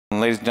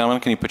Ladies and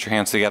gentlemen, can you put your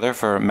hands together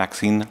for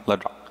Maksim?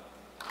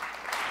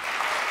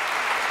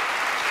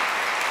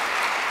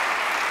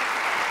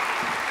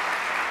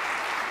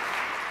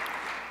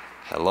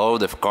 Hello,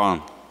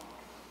 DEFCON.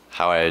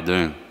 How are you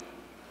doing?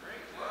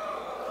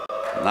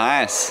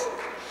 Nice.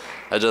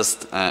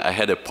 I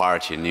had a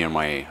party near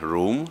my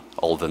room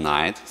all the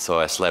night,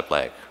 so I slept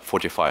like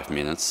 45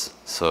 minutes.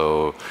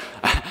 So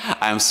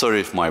I'm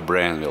sorry if my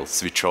brain will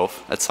switch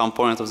off at some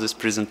point of this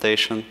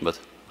presentation, but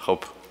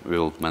hope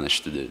we'll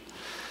manage to do it.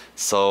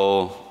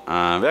 So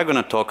we're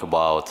going to talk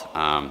about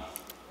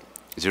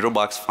zero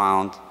bugs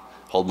found,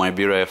 hold my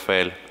beer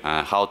AFL,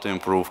 how to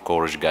improve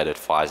coverage-guided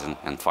fuzzing,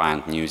 and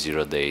find new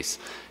 0 days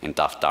in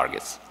tough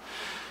targets.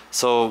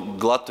 So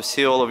glad to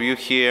see all of you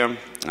here.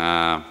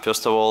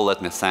 First of all,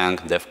 let me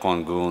thank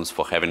DEFCON Goons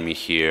for having me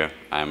here.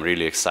 I'm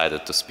really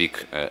excited to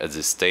speak at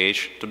this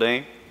stage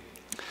today.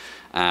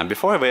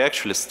 Before we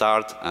actually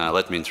start,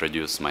 let me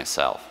introduce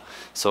myself.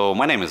 So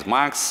my name is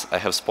Max. I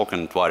have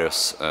spoken at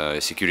various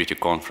security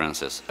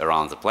conferences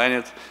around the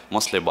planet,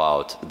 mostly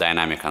about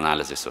dynamic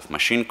analysis of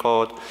machine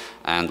code.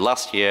 And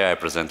last year I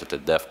presented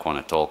at DEFCON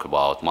a talk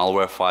about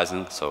malware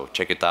fuzzing, so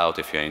check it out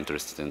if you're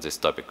interested in this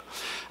topic.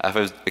 I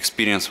have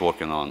experience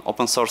working on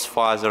open source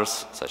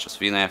fuzzers, such as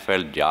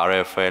WinAFL,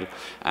 DRAFL,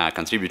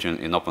 contributing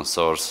in open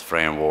source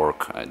framework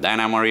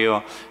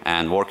DynamoRio,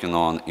 and working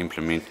on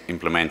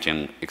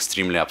implementing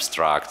extremely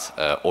abstract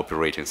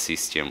operating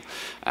system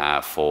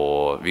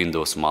for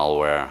Windows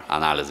malware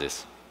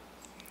analysis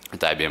at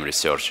IBM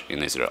Research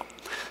in Israel.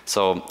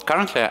 So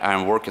currently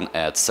I'm working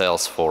at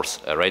Salesforce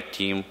Red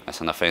Team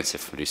as an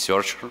offensive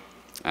researcher,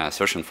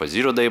 searching for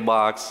 0-day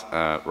bugs,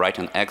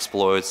 writing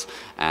exploits,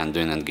 and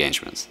doing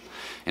engagements.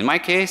 In my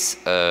case,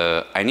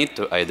 I need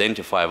to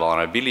identify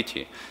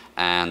vulnerability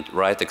and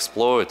write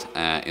exploit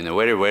in a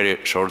very, very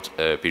short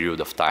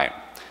period of time.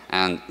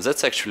 And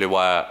that's actually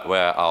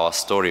where our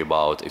story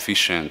about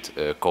efficient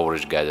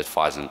coverage-guided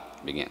fuzzing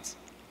begins.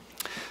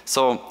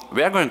 So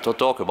we are going to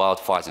talk about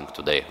fuzzing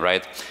today,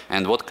 right?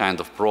 And what kind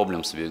of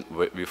problems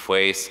we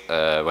face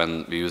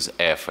when we use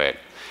AFL.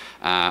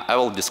 I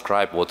will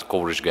describe what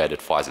coverage-guided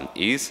fuzzing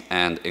is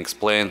and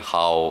explain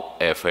how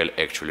AFL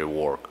actually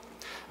works.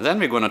 Then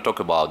we're going to talk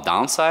about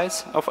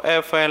downsides of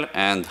AFL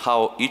and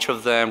how each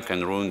of them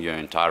can ruin your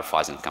entire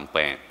fuzzing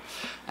campaign.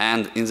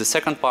 And in the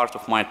second part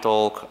of my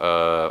talk,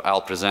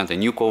 I'll present a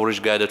new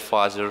coverage-guided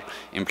fuzzer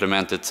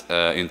implemented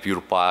in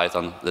pure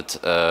Python that's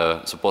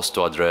supposed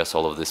to address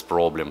all of these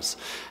problems.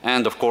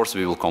 And of course,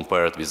 we will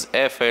compare it with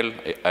AFL.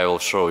 I will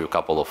show you a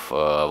couple of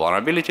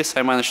vulnerabilities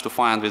I managed to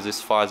find with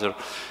this fuzzer.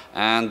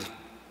 And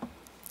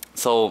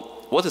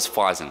so what is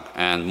fuzzing?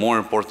 And more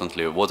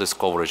importantly, what is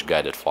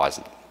coverage-guided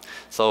fuzzing?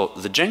 So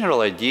the general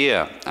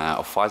idea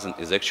of fuzzing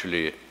is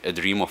actually a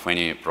dream of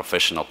any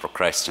professional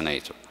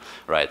procrastinator.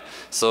 Right.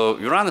 So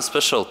you run a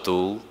special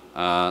tool.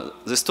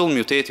 This tool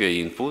mutates your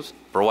input,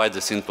 provides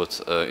this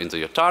input into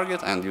your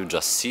target, and you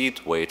just see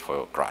it, wait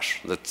for a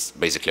crash. That's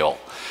basically all.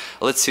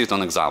 Let's see it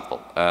on example.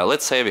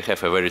 Let's say we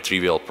have a very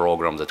trivial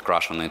program that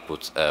crash on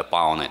input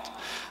pound it.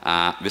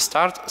 We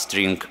start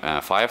string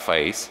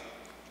 5A's.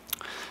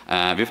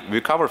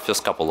 We cover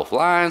first couple of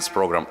lines,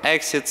 program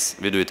exits,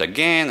 we do it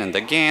again and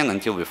again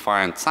until we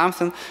find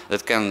something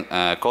that can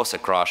cause a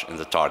crash in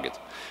the target.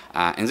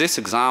 In this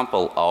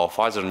example, our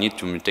fuzzer needs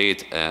to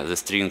mutate the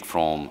string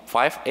from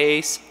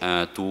 5A's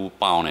to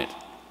pound it.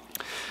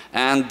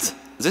 And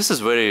this is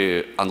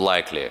very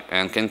unlikely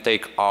and can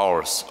take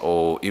hours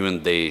or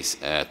even days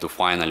to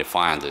finally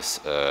find this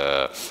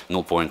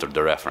null pointer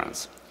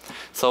dereference.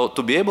 So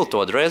to be able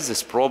to address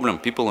this problem,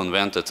 people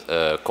invented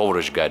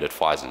coverage-guided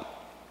fuzzing.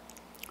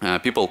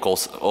 People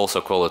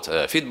also call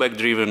it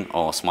feedback-driven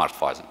or smart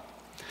fuzzing.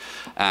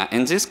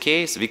 In this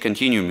case, we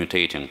continue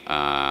mutating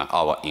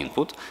our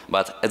input,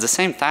 but at the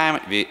same time,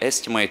 we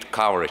estimate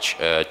coverage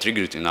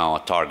triggered in our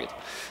target.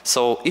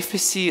 So if we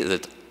see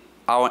that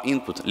our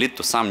input leads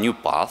to some new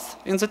path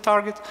in the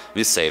target,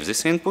 we save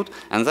this input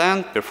and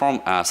then perform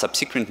a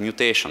subsequent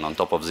mutation on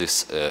top of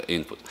this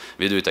input.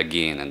 We do it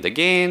again and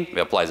again, we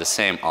apply the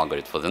same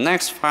algorithm for the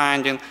next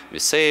finding, we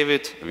save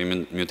it, we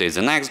mutate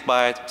the next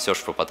byte, search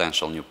for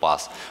potential new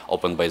path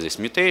opened by this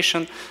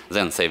mutation,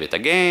 then save it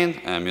again,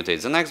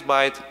 mutate the next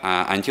byte,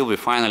 until we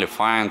finally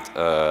find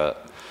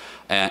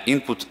an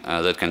input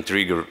that can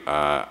trigger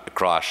a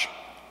crash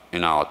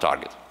in our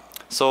target.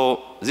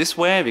 So this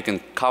way we can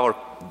cover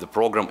the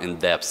program in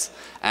depth,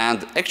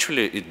 and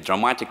actually it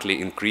dramatically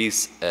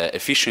increases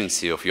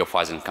efficiency of your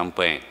fuzzing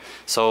campaign.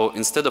 So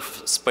instead of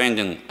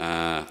spending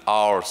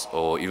hours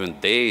or even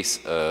days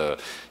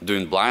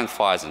doing blind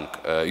fuzzing,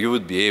 you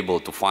would be able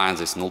to find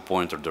this null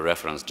pointer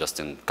dereference just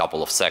in a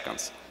couple of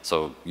seconds.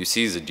 So you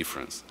see the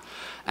difference.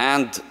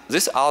 And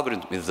this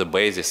algorithm is the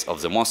basis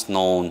of the most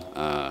known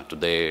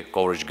today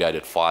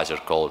coverage-guided fuzzer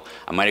called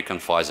American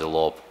Fuzzy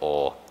Lop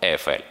or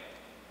AFL.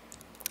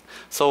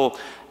 So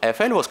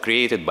AFL was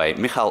created by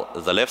Michal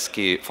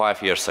Zalewski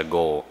 5 years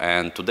ago,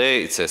 and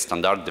today it's a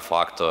standard de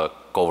facto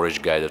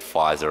coverage-guided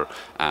fuzzer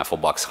for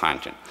bugs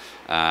hunting.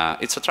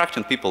 It's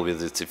attracting people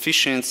with its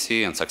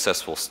efficiency and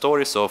successful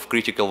stories of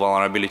critical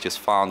vulnerabilities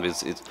found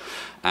with it.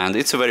 And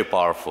it's a very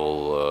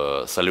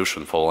powerful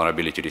solution for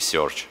vulnerability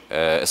research,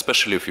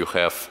 especially if you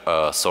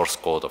have source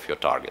code of your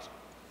target.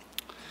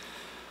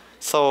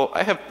 So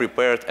I have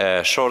prepared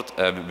a short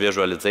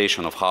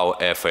visualization of how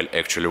AFL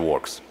actually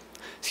works.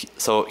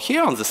 So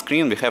here on the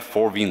screen we have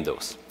 4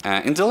 windows.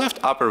 In the left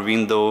upper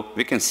window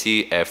we can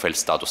see AFL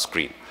status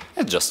screen.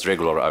 It's just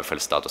regular AFL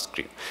status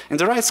screen. In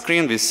the right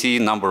screen we see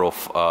number of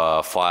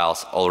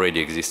files already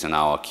exist in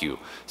our queue.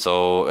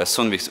 So as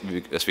soon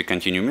as we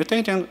continue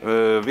mutating,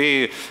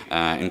 we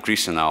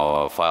increase in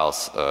our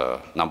files,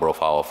 number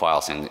of our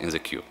files in the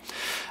queue.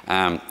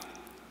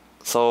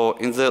 So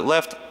in the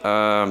left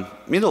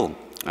middle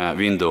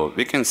window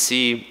we can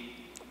see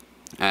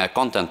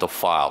content of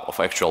file, of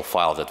actual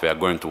file that we are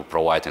going to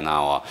provide in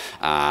our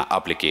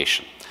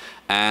application.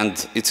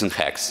 And it's in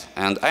hex.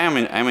 And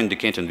I'm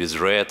indicating with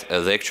red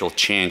the actual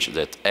change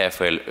that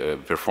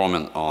AFL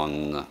performing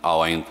on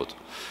our input.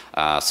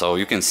 So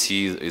you can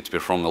see it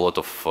perform a lot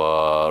of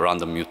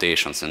random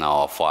mutations in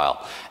our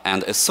file.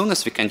 And as soon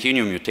as we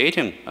continue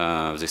mutating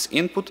this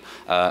input,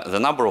 the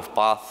number of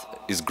paths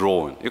is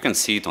growing. You can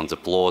see it on the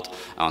plot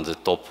on the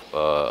top,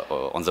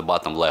 on the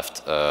bottom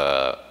left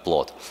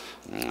plot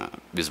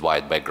with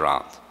white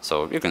background.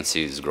 So you can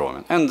see it's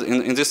growing. And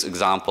in this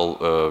example,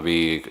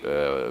 we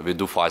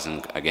do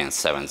fuzzing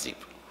against 7-zip.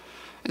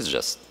 It's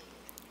just,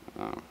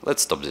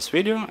 let's stop this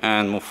video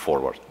and move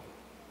forward.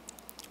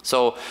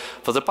 So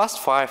for the past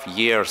 5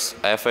 years,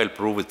 AFL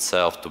proved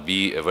itself to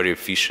be a very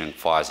efficient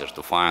fuzzer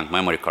to find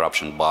memory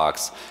corruption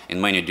bugs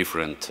in many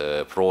different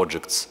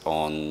projects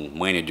on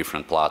many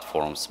different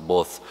platforms,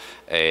 both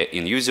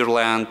in user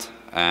land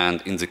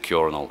and in the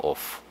kernel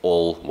of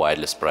all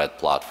widely spread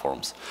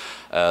platforms.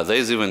 There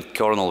is even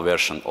kernel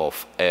version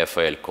of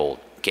AFL called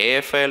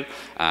KFL.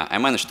 I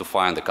managed to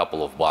find a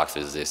couple of bugs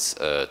with this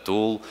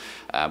tool,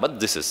 but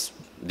this is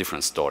a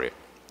different story.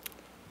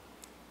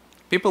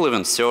 People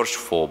even search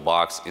for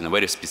bugs in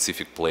very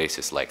specific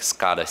places like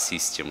SCADA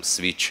systems,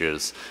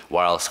 switches,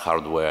 wireless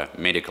hardware,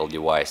 medical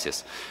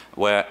devices,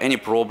 where any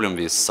problem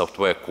with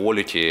software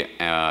quality,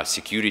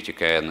 security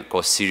can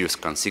cause serious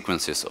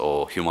consequences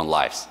or human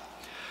lives.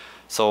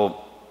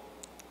 So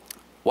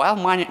while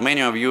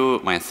many of you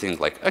might think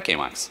like, okay,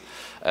 Max,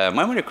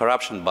 memory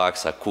corruption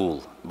bugs are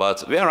cool,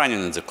 but we are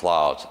running in the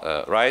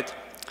cloud, right?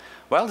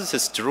 While this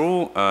is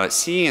true,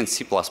 C and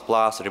C++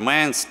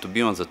 remains to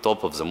be on the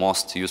top of the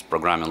most used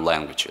programming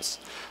languages.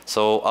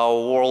 So our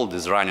world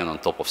is running on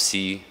top of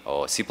C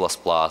or C++,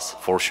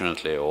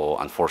 fortunately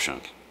or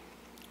unfortunately.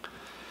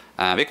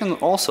 We can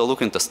also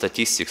look into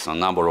statistics on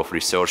number of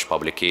research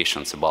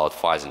publications about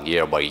fuzzing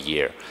year by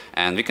year,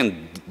 and we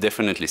can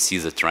definitely see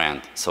the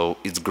trend. So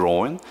it's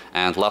growing,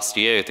 and last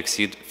year it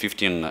exceeded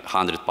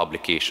 1,500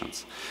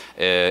 publications.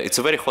 It's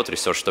a very hot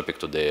research topic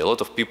today. A lot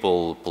of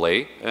people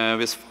play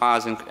with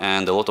fuzzing,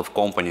 and a lot of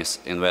companies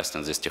invest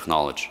in this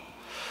technology.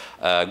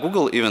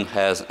 Google even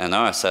has an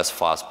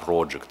OSS-Fuzz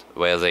project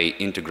where they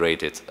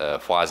integrated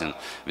fuzzing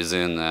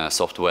within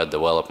software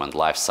development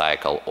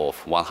lifecycle of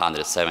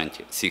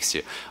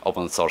 160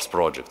 open source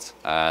projects.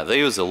 They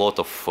use a lot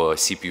of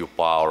CPU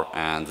power,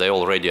 and they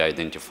already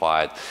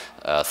identified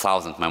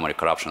 1,000 memory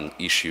corruption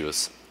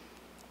issues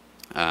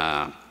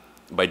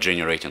by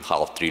generating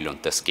 500 billion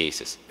test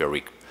cases per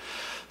week.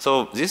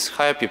 So this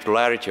high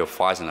popularity of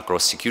fuzzing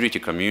across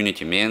security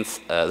community means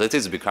that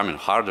it's becoming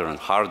harder and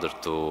harder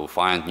to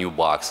find new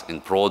bugs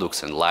in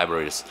products and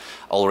libraries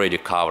already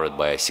covered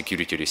by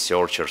security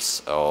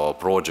researchers or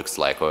projects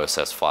like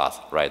OSS-Fuzz,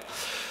 right?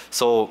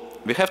 So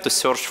we have to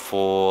search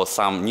for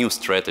some new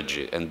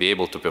strategy and be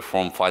able to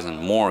perform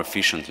fuzzing more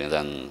efficiently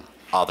than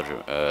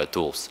other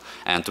tools.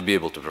 And to be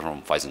able to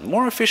perform fuzzing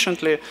more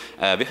efficiently,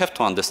 we have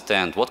to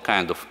understand what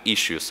kind of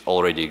issues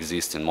already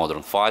exist in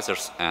modern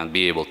fuzzers and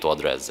be able to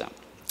address them.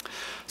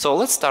 So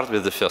let's start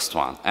with the first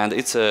one, and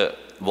it's a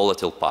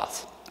volatile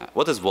path.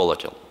 What is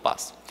volatile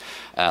path?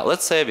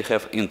 Let's say we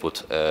have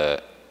input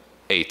 8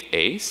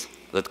 A's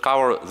that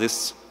cover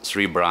these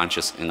 3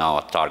 branches in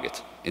our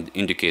target,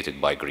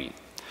 indicated by green.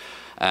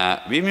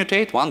 We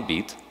mutate 1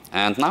 bit,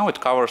 and now it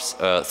covers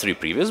 3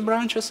 previous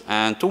branches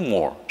and 2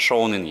 more,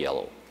 shown in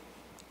yellow.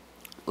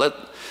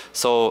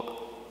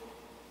 So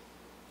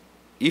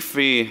if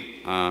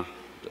we,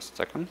 just a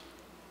second.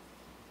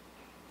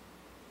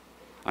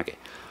 Okay.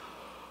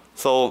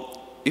 So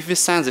if we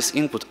send this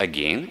input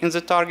again in the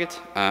target,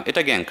 it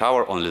again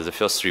covers only the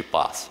first 3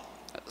 paths.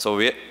 So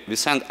we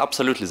send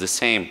absolutely the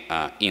same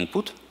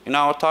input in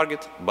our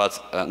target,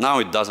 but now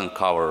it doesn't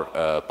cover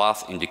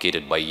path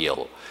indicated by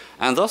yellow.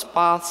 And those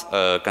paths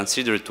are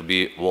considered to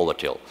be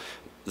volatile.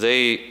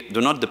 They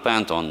do not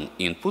depend on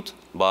input,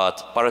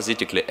 but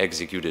parasitically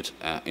executed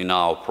in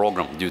our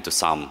program due to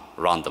some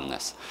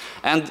randomness.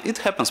 And it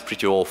happens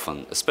pretty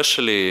often,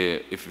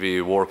 especially if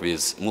we work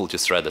with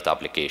multi-threaded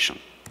application.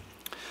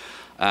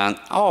 And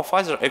our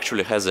fuzzer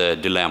actually has a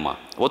dilemma,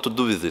 what to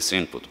do with this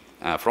input.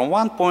 From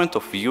one point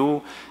of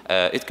view,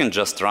 it can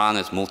just run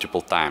it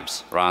multiple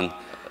times,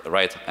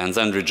 right, and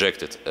then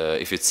reject it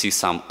if it sees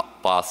some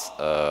path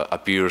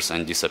appears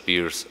and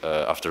disappears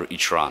after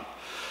each run.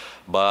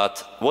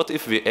 But what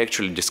if we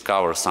actually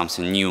discover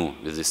something new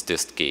with this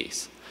test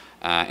case?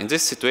 In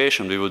this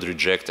situation, we would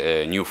reject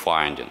a new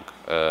finding.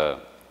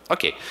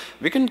 Okay,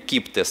 we can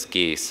keep test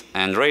case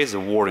and raise a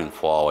warning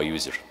for our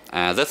user.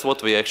 That's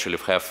what we actually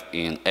have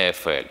in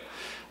AFL.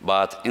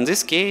 But in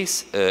this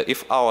case,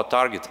 if our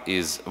target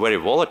is very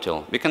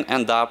volatile, we can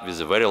end up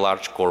with a very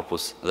large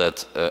corpus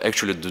that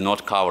actually do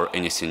not cover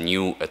anything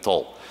new at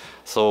all.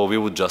 So we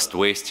would just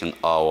wasting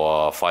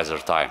our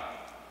fuzzer time.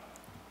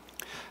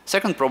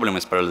 Second problem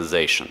is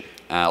parallelization.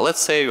 Let's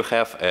say you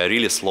have a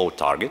really slow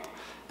target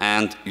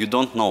and you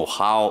don't know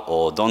how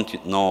or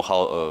don't know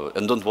how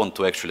and don't want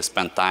to actually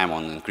spend time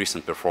on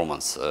increasing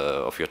performance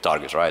of your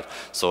target, right?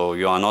 So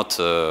you are not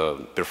a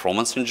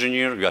performance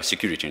engineer, you are a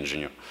security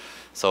engineer.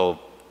 So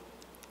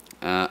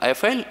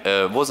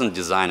AFL wasn't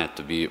designed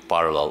to be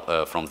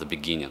parallel from the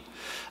beginning.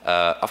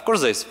 Of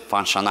course, there is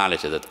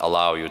functionality that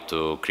allow you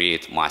to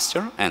create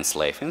master and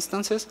slave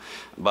instances,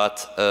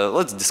 but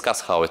let's discuss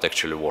how it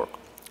actually works.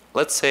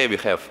 Let's say we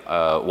have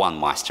one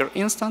master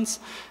instance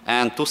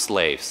and two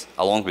slaves,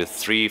 along with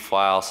 3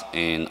 files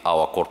in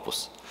our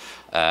corpus.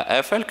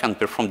 AFL can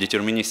perform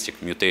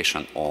deterministic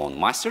mutation on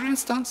master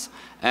instance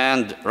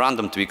and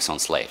random tweaks on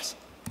slaves.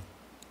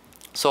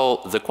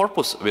 So the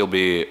corpus will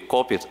be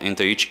copied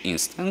into each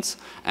instance,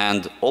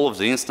 and all of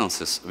the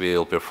instances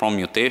will perform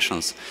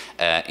mutations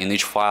in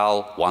each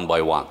file one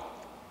by one.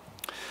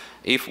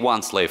 If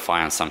one slave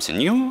finds something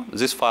new,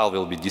 this file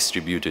will be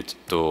distributed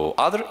to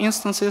other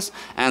instances,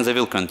 and they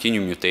will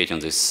continue mutating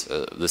this,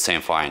 the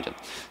same finding.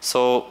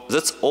 So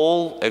that's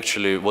all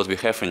actually what we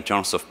have in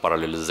terms of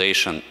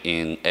parallelization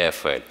in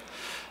AFL.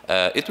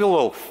 It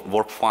will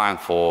work fine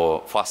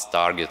for fast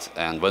targets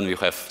and when we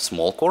have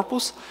small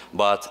corpus,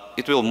 but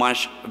it will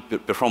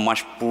perform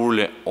much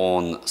poorly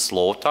on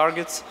slow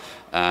targets,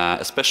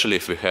 especially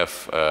if we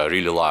have a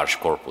really large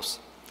corpus.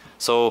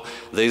 So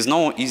there is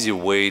no easy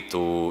way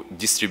to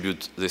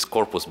distribute this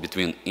corpus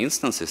between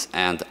instances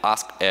and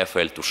ask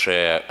AFL to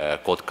share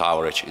code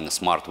coverage in a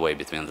smart way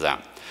between them.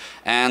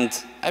 And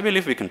I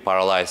believe we can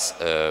parallelize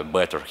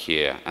better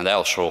here, and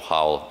I'll show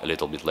how a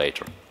little bit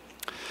later.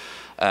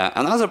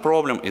 Another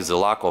problem is the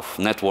lack of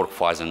network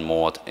fuzzing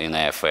mode in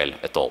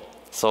AFL at all.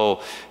 So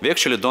we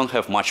actually don't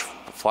have much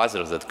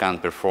fuzzers that can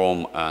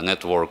perform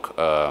network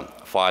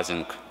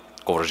fuzzing,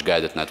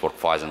 coverage-guided network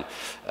fuzzing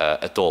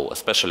at all,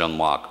 especially on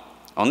Mac.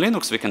 On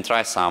Linux, we can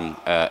try some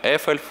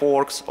AFL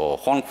forks or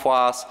honk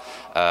fuzz.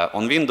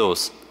 On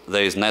Windows,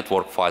 there is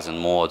network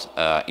fuzzing mode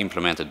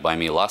implemented by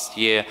me last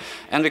year,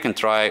 and we can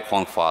try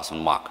honk fuzz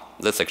on Mac.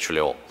 That's actually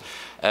all.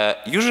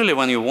 Usually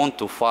when you want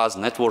to fuzz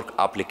network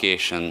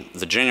application,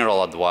 the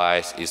general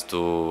advice is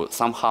to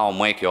somehow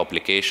make your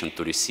application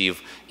to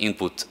receive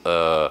input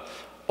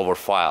over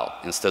file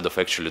instead of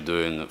actually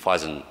doing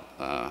fuzzing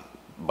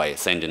by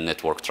sending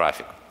network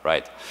traffic,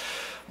 right?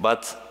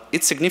 But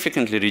it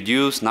significantly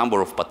reduces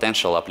number of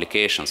potential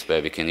applications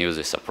where we can use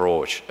this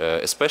approach,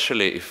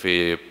 especially if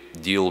we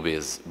deal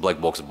with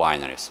black box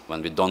binaries,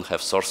 when we don't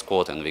have source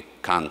code and we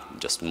can't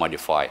just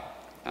modify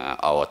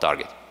our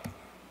target.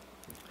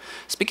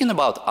 Speaking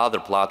about other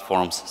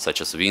platforms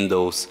such as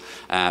Windows,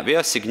 we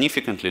are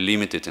significantly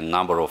limited in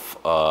number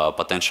of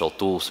potential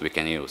tools we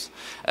can use.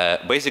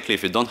 Basically,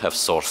 if we don't have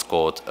source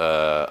code,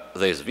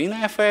 there is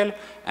WinAFL,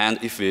 and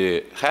if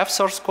we have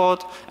source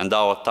code and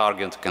our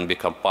target can be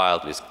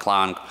compiled with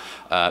Clang,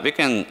 we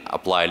can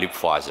apply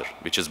libfuzzer,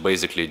 which is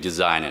basically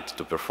designed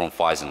to perform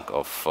fuzzing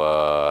of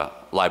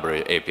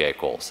library API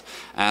calls.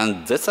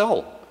 And that's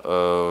all.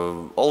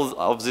 All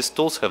of these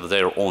tools have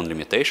their own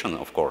limitation,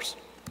 of course.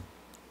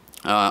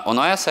 On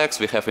OS X,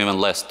 we have even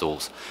less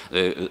tools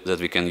that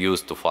we can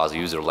use to fuzz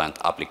user-land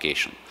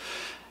application.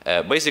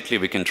 Basically,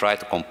 we can try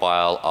to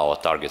compile our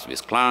targets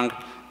with Clang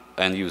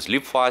and use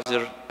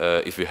libfuzzer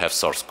if we have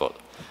source code.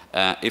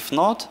 If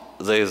not,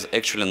 there is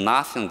actually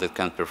nothing that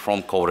can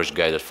perform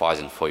coverage-guided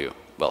fuzzing for you.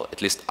 Well,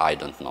 at least I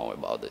don't know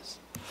about this.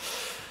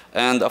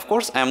 And of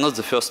course, I'm not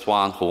the first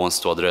one who wants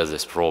to address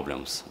these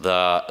problems. There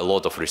are a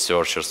lot of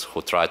researchers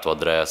who try to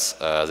address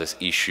these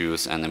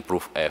issues and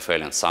improve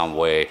AFL in some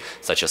way,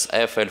 such as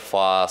AFL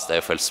Fast,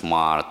 AFL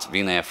Smart,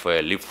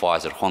 WinAFL,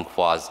 libfuzzer,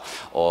 honkfuzz,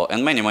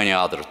 and many, many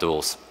other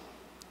tools.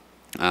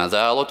 There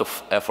are a lot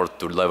of effort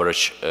to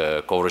leverage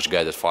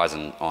coverage-guided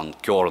fuzzing on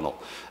kernel,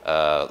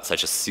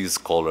 such as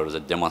syscaller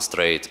that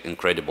demonstrate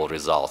incredible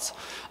results,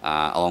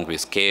 along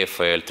with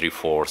KFL,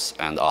 3/4,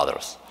 and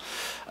others.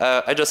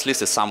 I just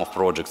listed some of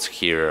projects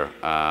here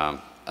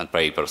and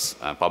papers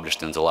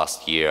published in the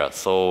last year.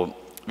 So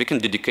we can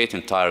dedicate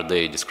entire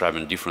day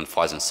describing different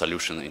fuzzing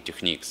solutions and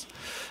techniques.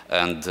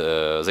 And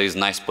there is a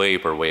nice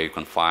paper where you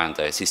can find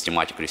a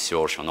systematic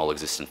research on all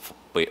existing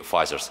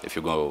fuzzers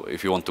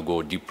if you want to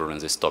go deeper in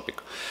this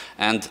topic.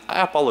 And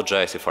I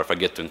apologize if I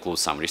forget to include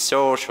some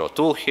research or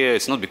tool here.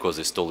 It's not because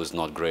this tool is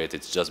not great,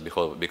 it's just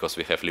because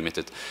we have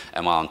limited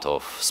amount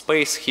of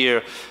space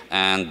here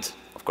and,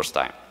 of course,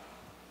 time.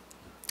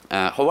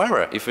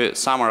 However, if we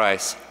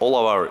summarize all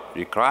of our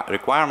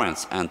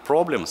requirements and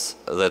problems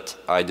that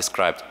I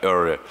described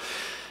earlier,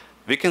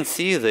 we can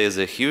see there is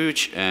a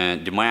huge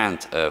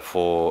demand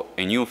for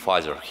a new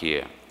fuzzer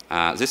here.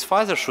 This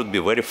fuzzer should be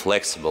very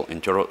flexible in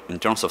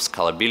terms of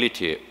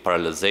scalability,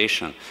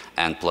 parallelization,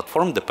 and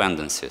platform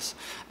dependencies.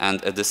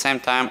 And at the same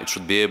time, it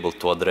should be able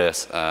to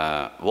address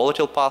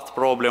volatile path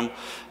problem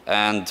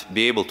and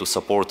be able to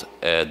support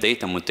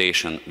data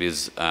mutation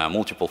with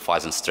multiple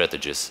fuzzing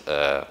strategies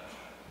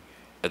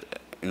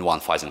in one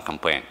fuzzing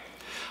campaign.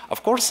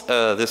 Of course,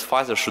 this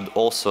fuzzer should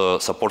also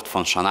support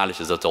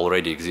functionalities that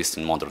already exist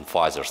in modern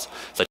fuzzers,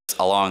 such as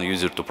allowing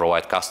user to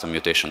provide custom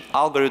mutation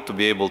algorithm to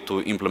be able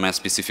to implement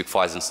specific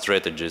fuzzing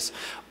strategies,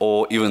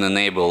 or even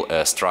enable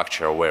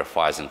structure-aware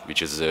fuzzing,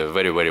 which is a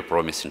very, very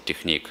promising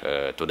technique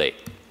today.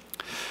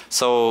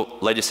 So,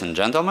 ladies and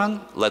gentlemen,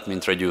 let me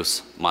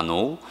introduce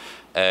Manul,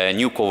 a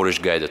new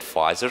coverage-guided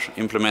fuzzer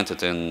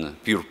implemented in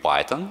pure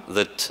Python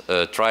that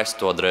tries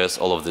to address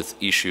all of these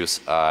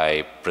issues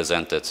I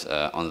presented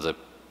on the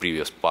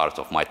previous part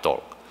of my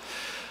talk.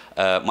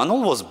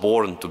 Manul was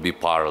born to be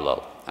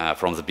parallel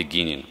from the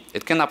beginning.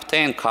 It can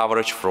obtain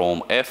coverage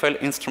from FL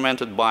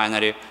instrumented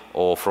binary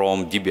or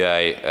from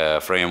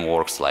DBI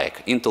frameworks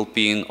like Intel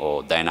Pin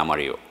or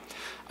DynamoRio.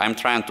 I'm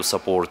trying to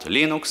support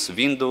Linux,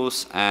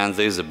 Windows, and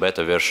there is a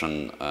beta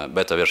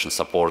version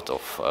support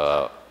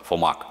for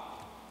Mac.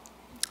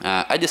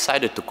 I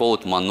decided to call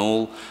it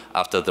Manul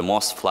after the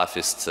most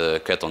fluffiest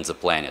cat on the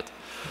planet.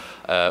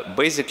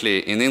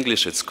 Basically, in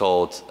English it's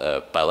called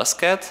Palace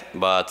cat,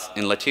 but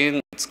in Latin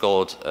it's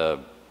called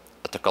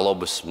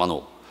Atacalobus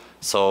Manul.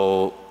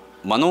 So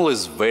Manul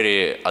is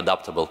very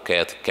adaptable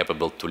cat,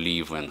 capable to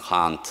live and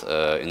hunt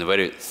in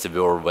very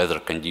severe weather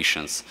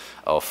conditions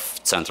of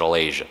Central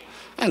Asia.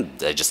 And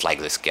I just like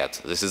this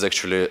cat. This is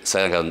actually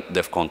second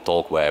DEF CON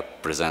talk where I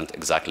present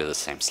exactly the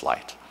same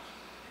slide.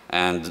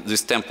 And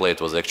this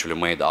template was actually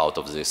made out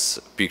of this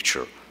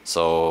picture.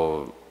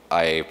 So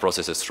I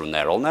process it through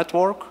neural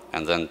network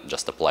and then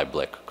just apply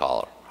black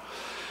color.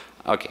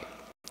 Okay,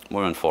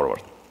 moving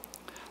forward.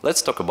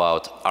 Let's talk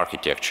about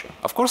architecture.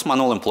 Of course,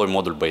 Manul employs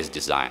module-based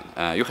design.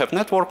 You have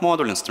network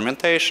module,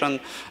 instrumentation,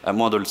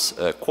 modules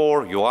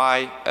core,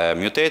 UI,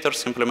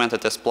 mutators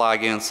implemented as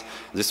plugins.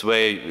 This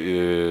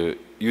way,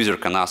 user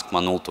can ask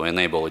Manul to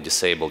enable or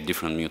disable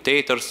different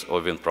mutators, or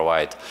even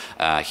provide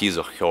his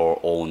or her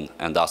own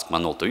and ask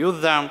Manul to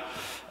use them.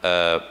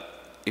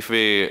 If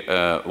we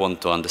want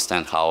to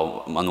understand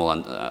how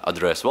Manul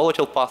address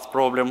volatile path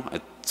problem,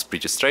 it's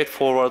pretty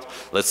straightforward.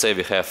 Let's say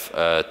we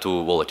have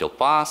two volatile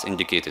paths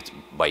indicated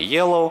by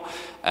yellow.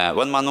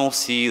 When Manul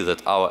sees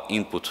that our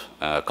input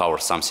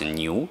covers something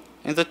new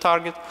in the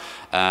target,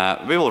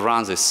 we will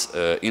run this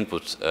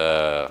input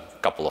a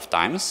couple of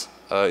times.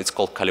 It's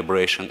called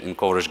calibration in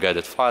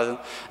coverage-guided fuzzing.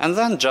 And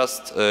then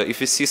just if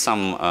we see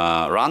some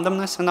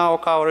randomness in our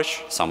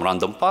coverage, some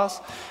random paths,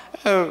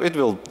 it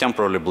will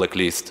temporarily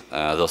blacklist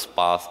those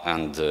paths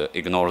and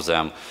ignore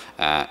them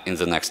in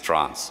the next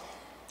runs.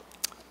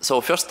 So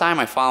first time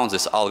I found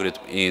this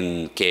algorithm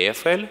in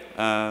KFL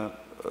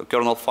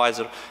kernel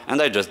fuzzer,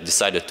 and I just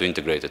decided to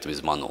integrate it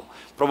with Manul.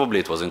 Probably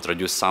it was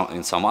introduced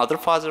in some other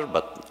fuzzer,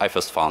 but I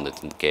first found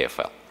it in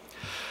KFL.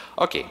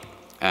 Okay,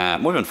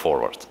 moving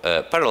forward.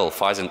 Parallel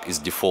fuzzing is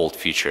default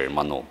feature in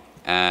Manul.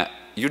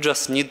 You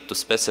just need to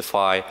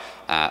specify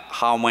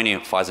how many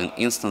fuzzing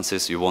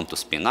instances you want to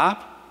spin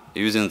up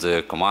using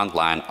the command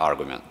line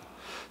argument.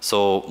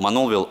 So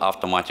Manul will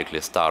automatically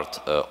start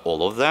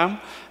all of them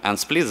and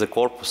split the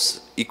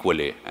corpus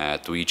equally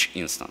to each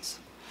instance.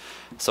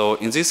 So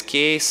in this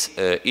case,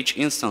 each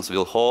instance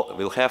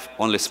will have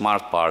only small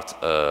part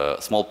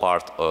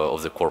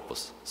of the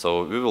corpus.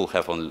 So we will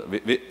have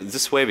only,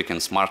 this way we can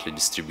smartly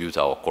distribute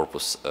our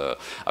corpus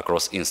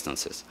across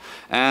instances.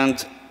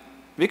 And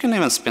we can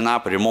even spin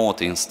up a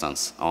remote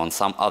instance on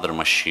some other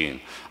machine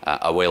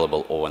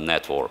available over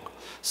network.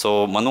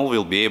 So Manul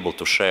will be able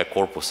to share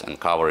corpus and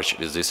coverage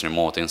with this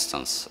remote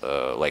instance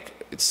like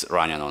it's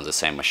running on the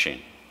same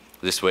machine.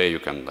 This way you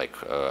can like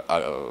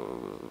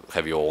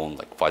have your own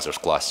like fuzzers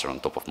cluster on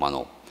top of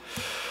Manul.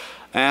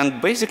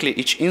 And basically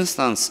each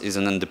instance is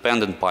an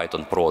independent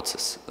Python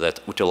process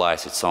that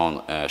utilizes its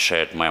own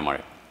shared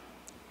memory.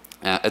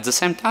 At the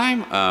same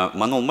time,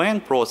 Manul main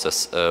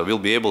process will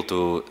be able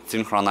to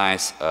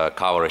synchronize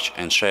coverage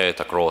and share it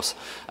across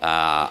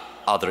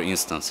other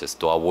instances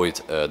to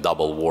avoid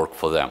double work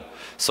for them.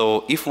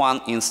 So if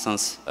one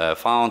instance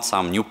found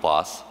some new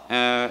path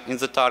in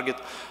the target,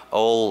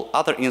 all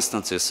other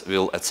instances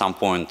will at some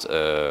point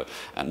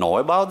know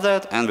about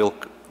that and will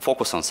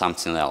focus on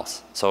something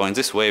else. So in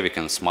this way we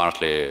can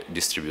smartly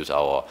distribute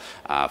our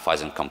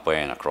fuzzing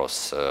campaign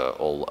across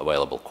all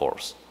available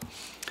cores.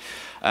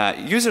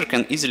 User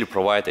can easily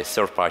provide a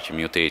third-party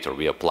mutator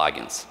via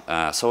plugins.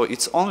 So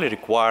it's only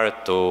required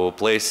to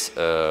place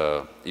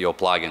your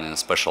plugin in a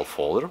special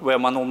folder where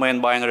Manul main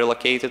binary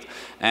located,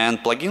 and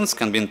plugins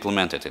can be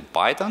implemented in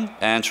Python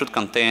and should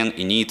contain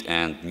init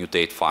and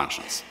mutate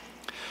functions.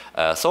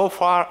 So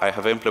far, I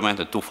have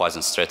implemented two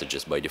fuzzing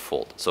strategies by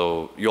default,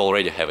 so you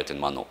already have it in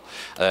Manul.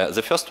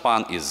 The first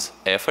one is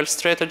FL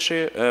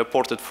strategy,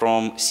 ported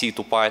from C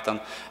to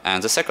Python,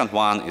 and the second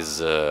one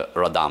is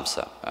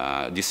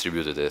Radamsa,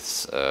 distributed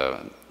as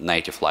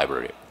native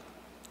library.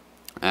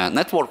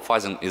 Network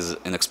fuzzing is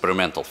an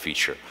experimental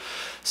feature.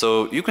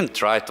 So you can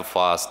try to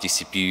fuzz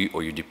TCP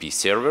or UDP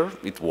server,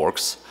 it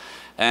works.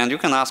 And you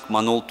can ask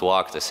Manul to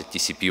act as a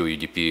TCP or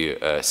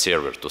UDP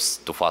server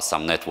to fuzz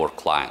some network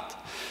client.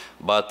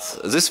 But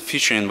this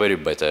feature in very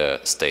beta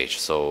stage,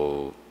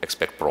 so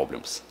expect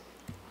problems.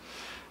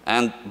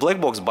 And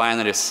black box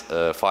binaries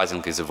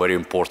fuzzing is a very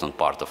important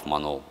part of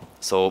Manul.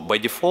 So by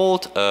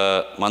default,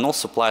 Manul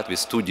supplied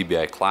with 2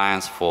 DBI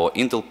clients for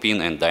Intel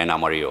Pin and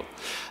DynamoRio.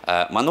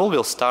 Manul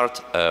will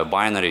start a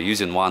binary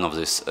using one of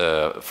these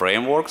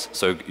frameworks,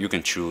 so you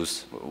can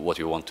choose what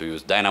you want to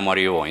use,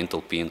 DynamoRio or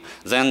Intel Pin.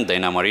 Then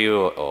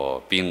DynamoRio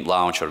or Pin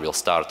launcher will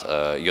start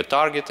your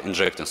target,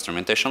 inject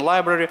instrumentation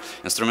library.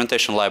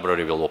 Instrumentation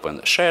library will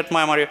open shared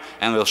memory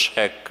and will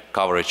check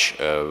coverage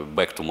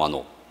back to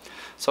Manul.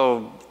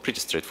 So pretty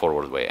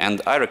straightforward way. And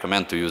I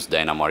recommend to use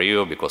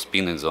DynamoRio because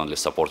Pin is only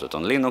supported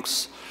on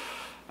Linux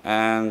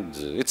and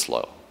it's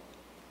slow.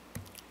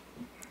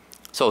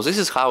 So this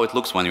is how it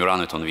looks when you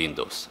run it on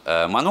Windows.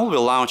 Manul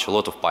will launch a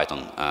lot of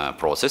Python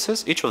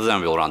processes. Each of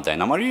them will run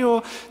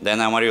DynamoRio.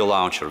 DynamoRio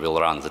launcher will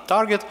run the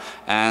target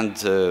and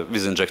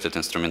with injected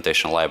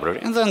instrumentation library.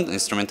 And then the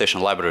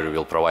instrumentation library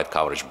will provide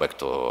coverage back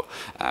to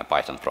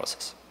Python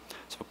process.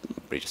 So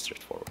pretty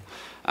straightforward.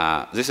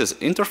 This is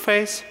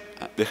interface.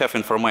 We have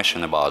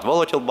information about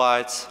volatile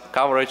bytes,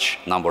 coverage,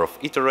 number of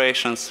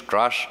iterations,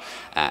 crash,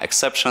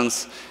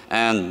 exceptions,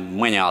 and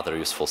many other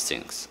useful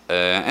things.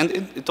 And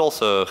it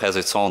also has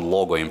its own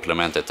logo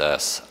implemented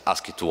as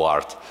ASCII2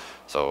 art,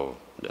 so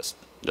just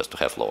to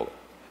have logo.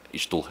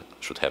 Each tool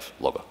should have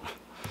logo.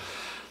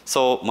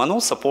 So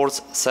Manul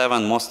supports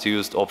 7 most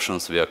used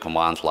options via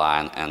command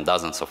line and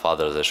dozens of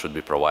others that should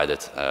be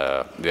provided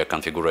via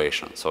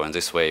configuration. So in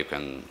this way you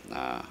can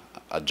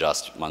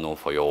adjust Manul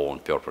for your own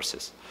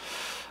purposes.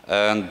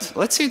 And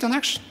let's see it in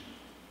action.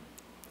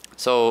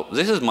 So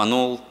this is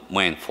Manul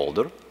main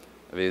folder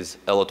with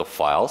a lot of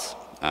files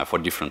for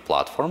different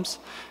platforms.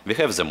 We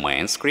have the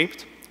main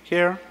script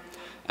here,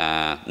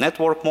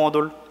 network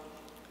module,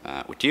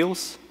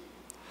 utils,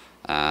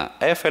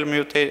 AFL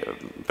mutator,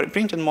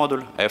 printing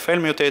module, AFL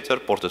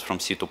mutator ported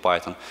from C to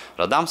Python,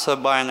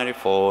 Radamsa binary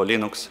for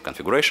Linux,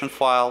 configuration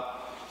file.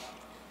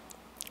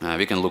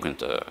 We can look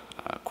into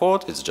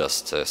code. It's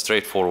just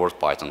straightforward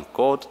Python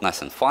code,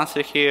 nothing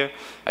fancy here.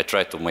 I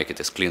tried to make it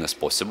as clean as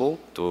possible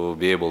to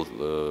be able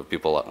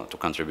people to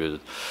contribute.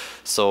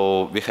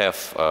 So we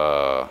have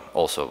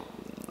also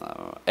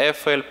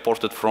AFL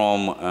ported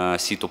from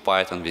C to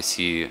Python. We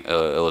see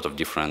a lot of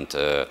different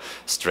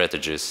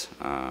strategies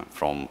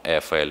from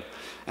AFL.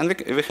 And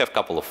we have a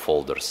couple of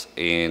folders.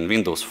 In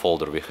Windows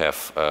folder, we have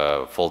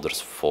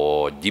folders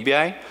for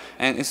DBI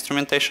and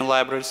instrumentation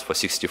libraries for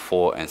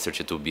 64 and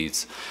 32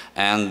 bits.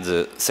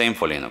 And same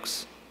for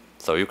Linux.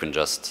 So you can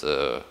just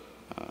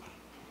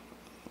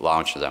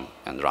launch them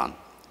and run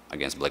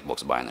against black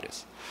box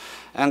binaries.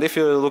 And if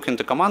you look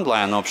into command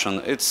line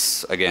option,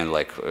 it's again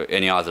like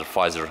any other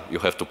fuzzer. You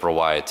have to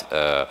provide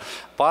a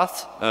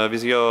path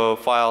with your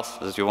files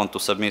that you want to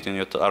submit in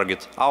your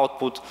target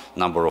output,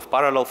 number of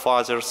parallel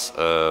fuzzers,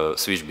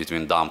 switch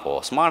between dump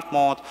or smart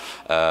mode.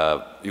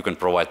 You can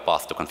provide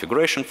path to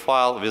configuration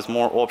file with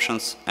more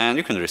options, and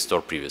you can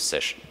restore previous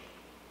session.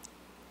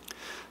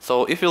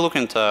 So if you look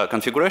into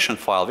configuration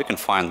file, we can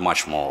find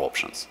much more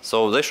options.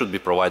 So they should be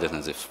provided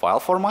in this file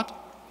format.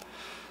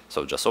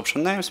 So just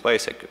option name,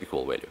 space,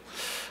 equal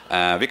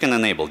value. We can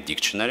enable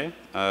dictionary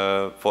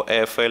for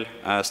AFL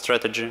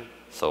strategy.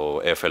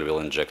 So AFL will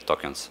inject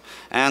tokens.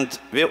 And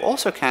we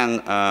also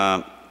can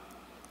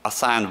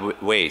assign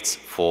weights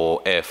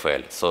for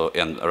AFL, so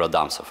in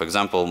Radamsa. For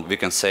example, we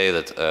can say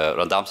that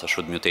Radamsa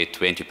should mutate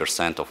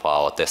 20% of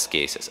our test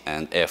cases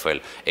and AFL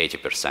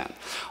 80%.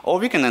 Or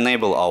we can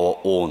enable our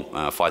own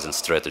fuzzing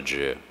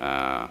strategy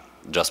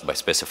just by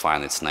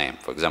specifying its name.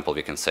 For example,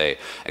 we can say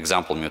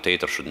example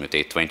mutator should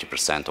mutate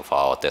 20% of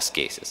our test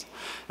cases.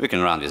 We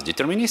can run this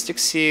deterministic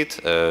seed,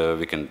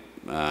 we can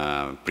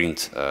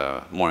print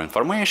more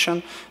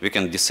information, we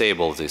can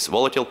disable this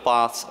volatile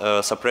path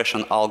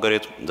suppression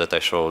algorithm that I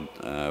showed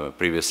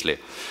previously.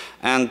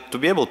 And to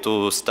be able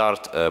to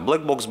start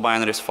black box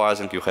binaries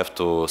fuzzing, you have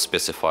to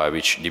specify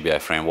which DBI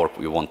framework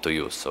you want to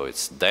use. So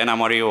it's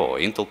DynamoRio or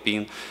Intel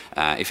Pin.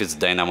 If it's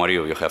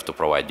DynamoRio, you have to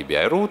provide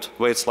DBI root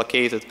where it's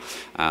located,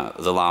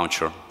 the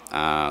launcher,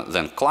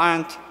 then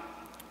client,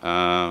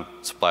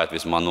 supplied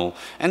with Manul.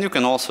 And you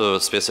can also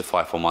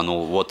specify for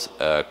Manul what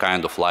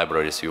kind of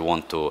libraries you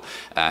want to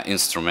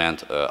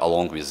instrument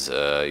along with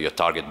your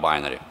target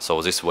binary. So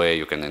this way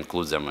you can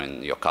include them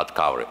in your code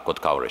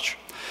coverage.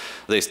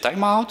 there is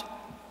timeout.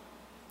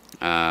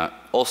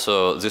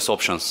 Also, these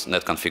options,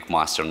 netconfig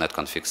master,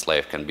 netconfig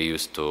slave, can be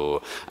used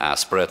to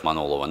spread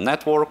Manul over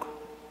network.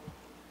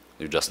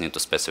 You just need to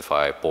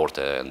specify port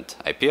and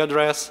IP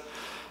address.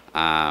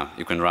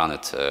 You can run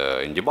it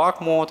in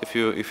debug mode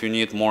if you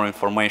need more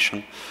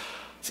information.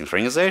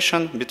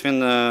 Synchronization between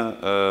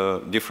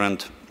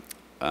different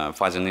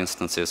fuzzing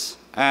instances.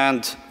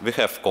 And we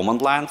have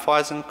command line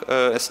fuzzing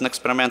as an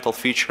experimental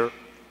feature.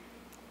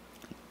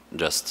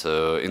 Just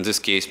in this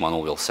case,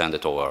 Manul will send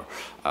it over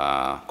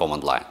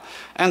command line.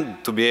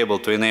 And to be able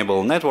to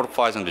enable network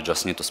fuzzing, we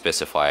just need to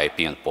specify IP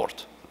and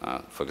port,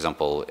 for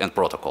example, and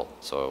protocol.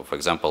 So, for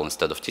example,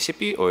 instead of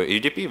TCP or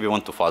UDP, we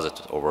want to fuzz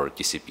it over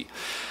TCP.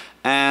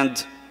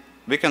 And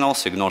we can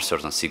also ignore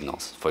certain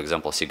signals, for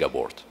example, SIG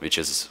abort, which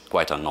is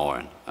quite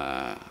annoying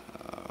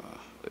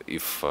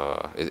if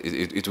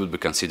it would be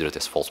considered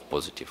as false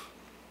positive.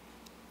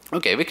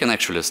 Okay, we can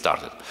actually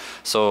start it.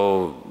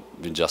 So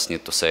we just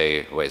need to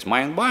say where is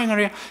my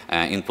binary,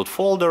 input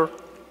folder,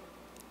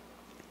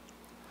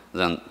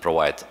 then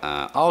provide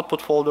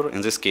output folder.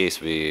 In this case,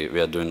 we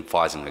are doing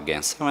fuzzing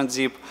against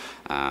 7-zip,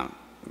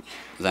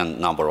 then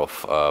number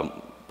of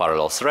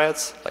parallel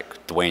threads,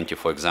 like 20,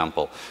 for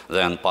example,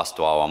 then pass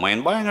to our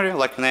main binary,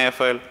 like in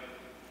AFL,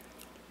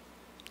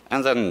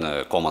 and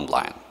then command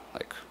line,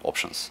 like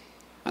options.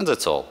 And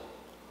that's all.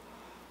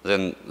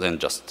 Then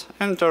just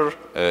enter.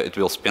 It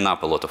will spin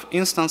up a lot of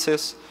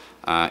instances.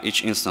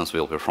 Each instance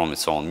will perform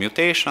its own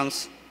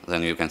mutations.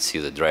 Then you can see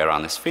the dry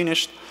run is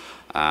finished.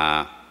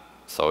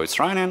 So it's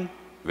running.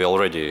 We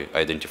already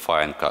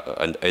identified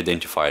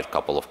a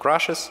couple of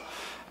crashes.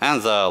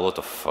 And there are a lot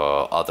of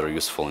other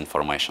useful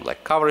information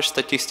like coverage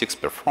statistics,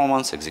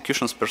 performance,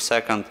 executions per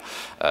second,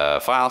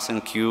 files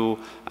in queue,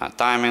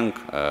 timing,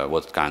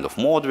 what kind of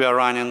mode we are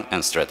running,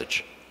 and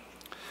strategy.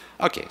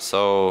 Okay,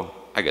 so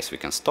I guess we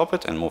can stop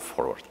it and move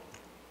forward.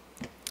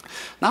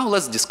 Now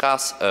let's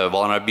discuss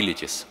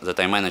vulnerabilities that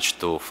I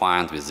managed to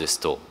find with this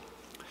tool.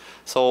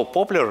 So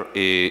Poplar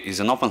is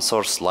an open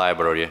source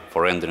library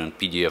for rendering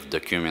PDF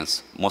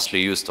documents, mostly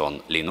used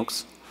on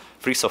Linux.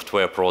 Free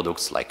software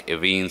products like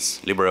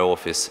Events,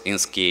 LibreOffice,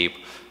 Inkscape,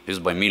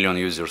 used by million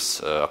users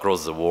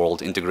across the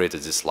world,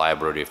 integrated this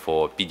library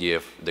for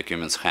PDF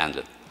documents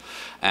handling.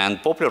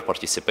 And Poplar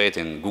participates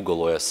in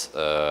Google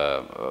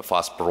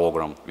OSS-Fuzz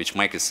program, which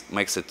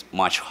makes it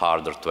much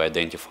harder to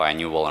identify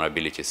new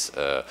vulnerabilities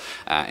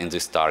in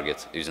this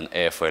target using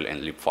AFL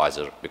and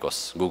libfuzzer,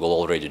 because Google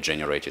already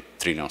generated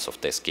trillions of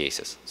test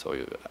cases. So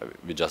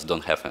we just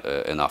don't have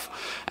enough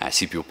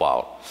CPU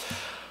power.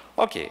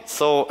 Okay,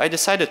 so I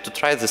decided to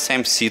try the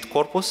same seed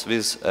corpus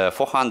with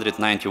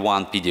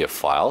 491 PDF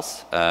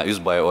files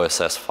used by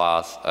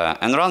OSS-Fuzz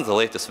and run the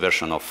latest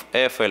version of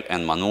AFL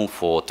and Manul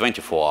for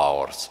 24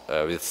 hours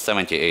with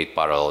 78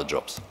 parallel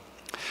jobs.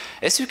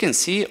 As you can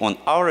see, on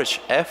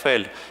average,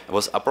 AFL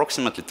was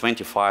approximately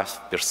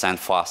 25%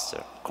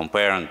 faster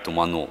compared to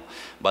Manul,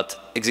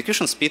 but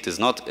execution speed is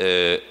not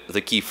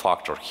the key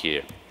factor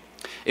here.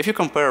 If you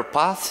compare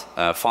paths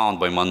found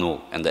by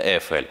Manul and the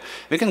AFL,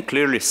 we can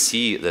clearly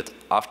see that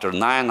after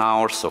 9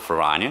 hours of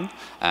running,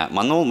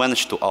 Manul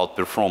managed to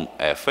outperform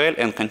AFL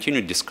and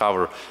continue to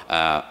discover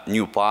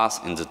new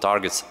paths in the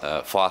targets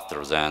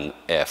faster than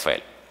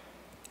AFL.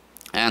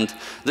 And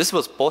this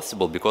was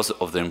possible because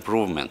of the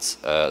improvements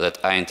that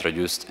I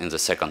introduced in the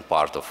second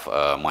part of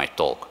my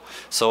talk.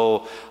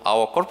 So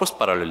our corpus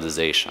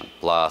parallelization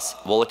plus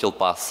volatile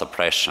path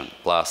suppression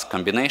plus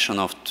combination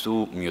of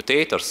two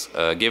mutators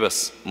gave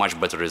us much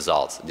better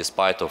results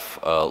despite of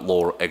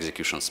lower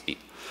execution speed.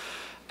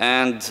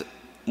 And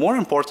more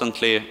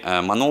importantly,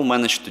 Manul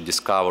managed to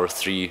discover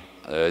 3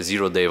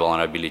 zero-day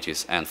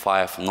vulnerabilities and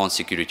 5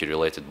 non-security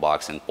related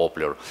bugs in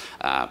Poplar,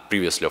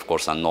 previously of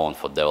course unknown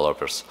for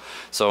developers.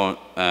 So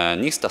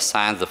NIST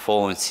assigned the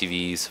following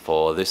CVEs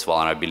for these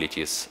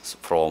vulnerabilities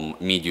from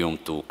medium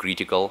to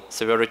critical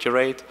severity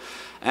rate,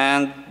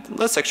 and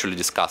let's actually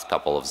discuss a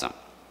couple of them.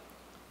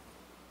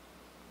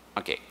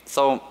 Okay,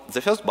 so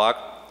the first bug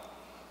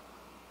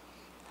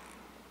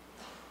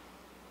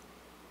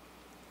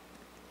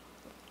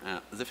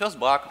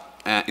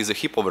is a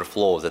heap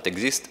overflow that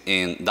exists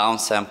in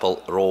downsample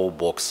row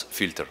box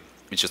filter,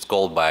 which is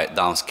called by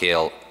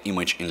downscale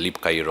image in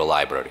libcairo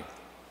library.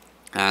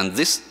 And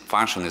this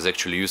function is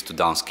actually used to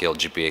downscale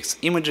GPX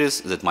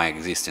images that might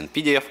exist in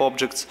PDF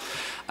objects.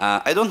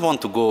 I don't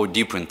want to go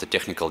deep into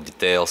technical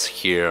details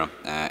here.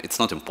 It's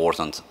not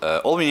important.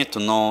 All we need to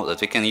know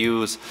that we can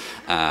use,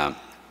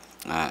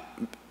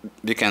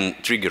 we can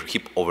trigger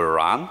heap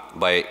overrun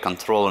by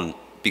controlling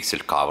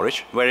pixel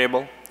coverage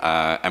variable.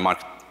 I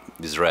marked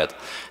this red,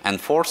 and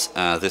force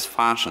this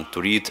function to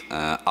read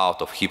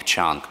out of heap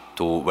chunk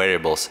to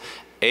variables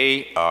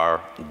A, R,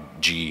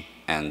 G,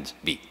 and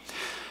B.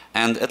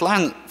 And at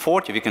line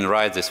 40, we can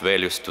write these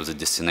values to the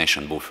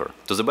destination buffer.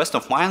 To the best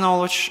of my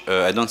knowledge,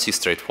 I don't see a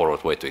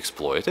straightforward way to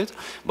exploit it,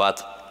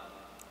 but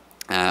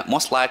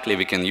most likely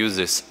we can use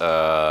this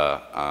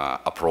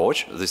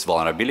approach, this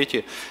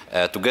vulnerability,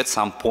 to get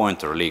some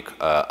pointer leak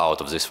out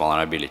of this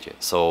vulnerability.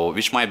 So,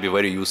 which might be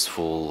very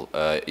useful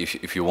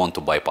if you want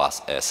to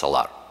bypass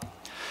SLR.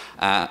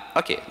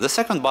 Okay, the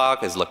second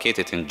bug is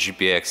located in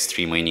GPX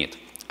stream init.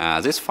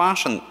 This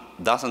function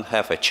doesn't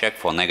have a check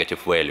for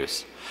negative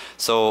values.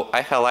 So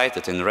I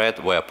highlighted in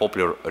red where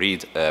popular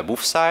read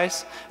booth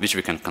size, which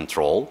we can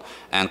control,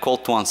 and call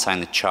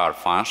toUnsigned char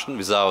function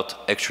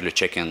without actually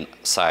checking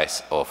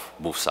size of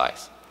booth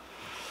size.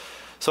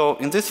 So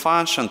in this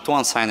function,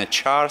 toUnsigned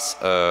chars,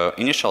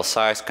 initial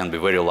size can be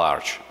very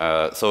large.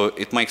 So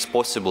it makes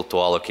possible to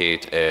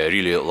allocate a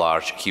really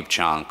large heap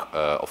chunk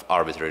of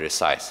arbitrary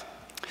size.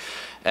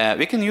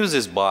 We can use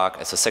this bug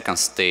as a second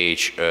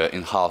stage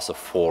in House of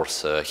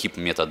Force heap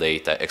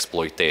metadata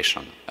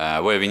exploitation,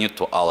 where we need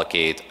to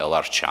allocate a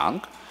large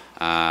chunk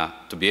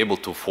to be able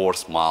to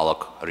force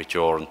malloc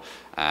return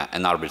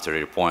an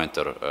arbitrary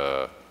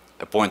pointer,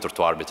 a pointer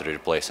to arbitrary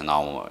place in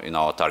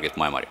our target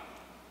memory.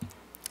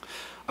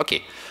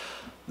 Okay,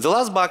 the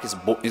last bug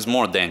is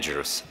more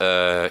dangerous.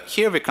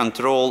 Here we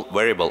control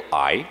variable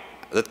I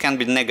that can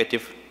be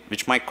negative,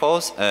 which might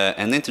cause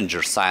an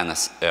integer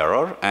signess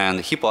error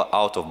and heap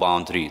out of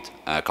bound read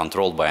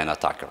controlled by an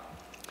attacker.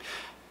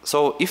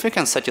 So if we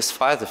can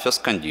satisfy the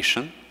first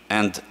condition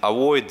and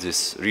avoid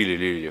this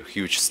really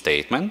huge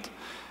statement,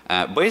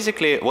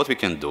 basically what we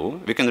can do,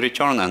 we can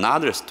return an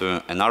address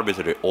to an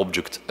arbitrary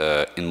object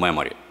in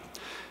memory,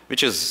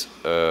 which is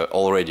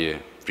already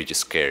pretty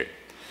scary.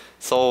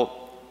 So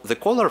the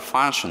caller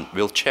function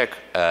will check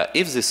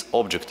if this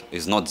object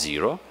is not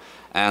 0,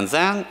 and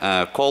then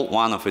call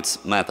one of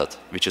its method,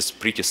 which is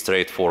pretty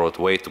straightforward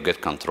way to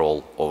get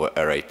control over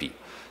RIP.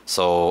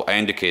 So I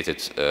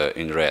indicated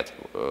in red,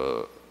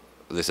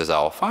 this is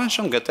our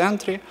function, get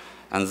entry,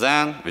 and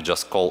then we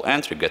just call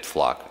entry, get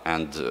flag.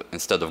 And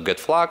instead of get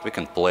flag, we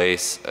can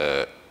place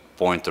a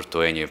pointer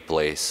to any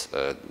place,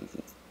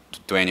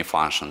 to any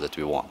function that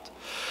we want.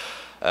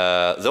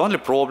 The only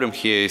problem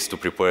here is to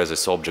prepare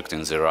this object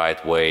in the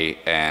right way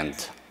and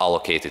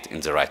allocate it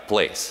in the right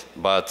place.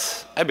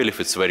 But I believe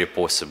it's very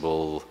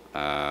possible,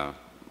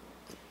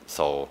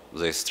 so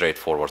it's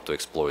straightforward to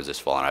exploit this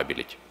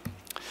vulnerability.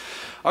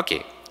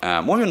 Okay,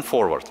 moving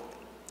forward.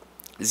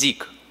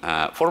 Zeek,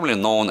 formerly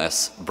known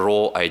as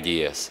Bro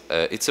IDS.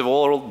 It's the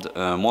world's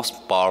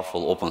most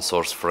powerful open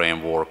source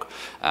framework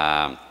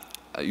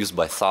used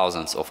by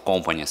thousands of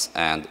companies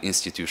and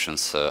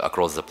institutions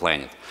across the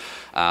planet.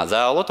 There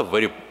are a lot of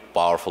very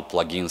powerful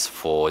plugins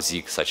for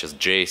Zeek, such as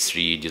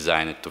J3,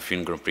 designed to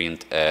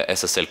fingerprint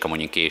SSL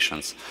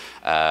communications,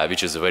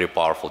 which is a very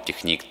powerful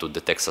technique to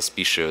detect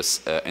suspicious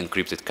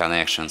encrypted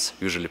connections,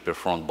 usually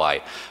performed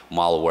by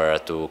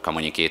malware to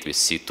communicate with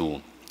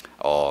C2,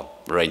 or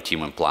red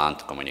team implant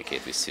to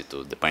communicate with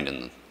C2,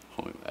 depending on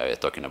who we're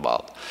talking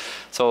about.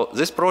 So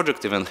this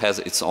project even has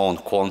its own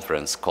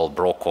conference called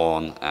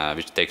BroCon,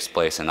 which takes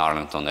place in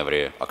Arlington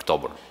every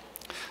October.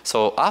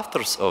 So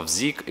authors of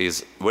Zeek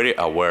is very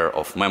aware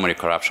of memory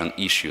corruption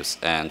issues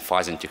and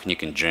fuzzing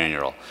technique in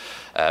general,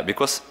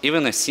 because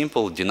even a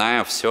simple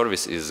denial of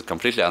service is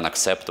completely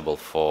unacceptable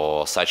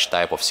for such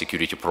type of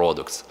security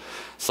products.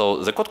 So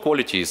the code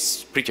quality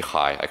is pretty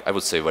high, I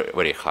would say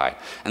very high,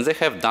 and they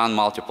have done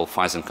multiple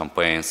fuzzing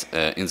campaigns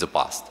in the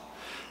past.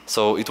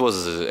 So it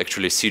was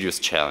actually a serious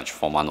challenge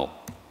for Manul.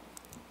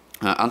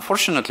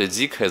 Unfortunately,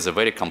 Zeek has a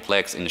very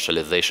complex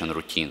initialization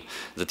routine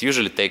that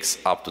usually takes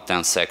up to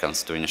 10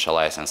 seconds to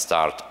initialize and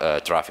start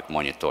traffic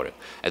monitoring.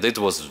 And it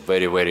was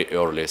very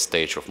early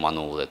stage of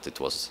Manul that it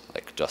was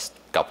like just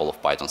a couple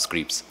of Python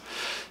scripts.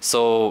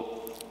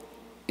 So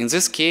in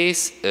this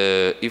case,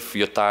 if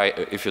your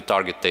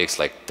target takes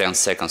like 10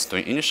 seconds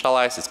to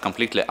initialize, it's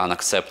completely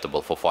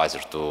unacceptable for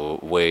fuzzer to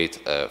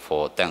wait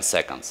for 10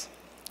 seconds.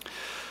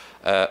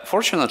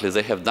 Fortunately,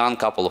 they have done a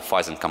couple of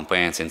fuzzing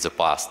campaigns in the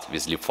past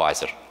with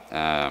libfuzzer.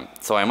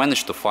 So I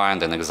managed to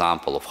find an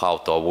example of how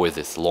to avoid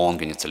this long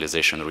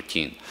initialization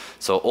routine.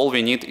 So all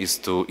we need is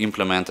to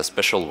implement a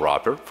special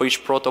wrapper for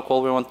each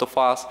protocol we want to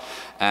fuzz,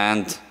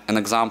 and an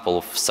example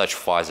of such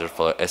fuzzer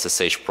for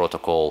SSH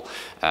protocol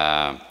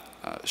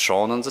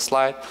shown on the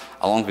slide,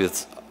 along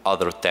with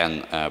other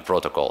 10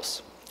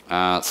 protocols.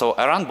 So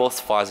I ran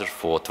both fuzzers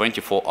for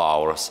 24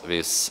 hours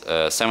with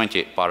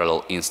 70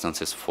 parallel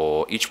instances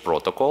for each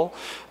protocol,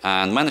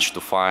 and managed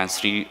to find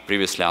 3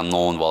 previously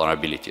unknown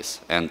vulnerabilities,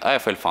 and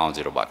IFL found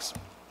 0 bugs.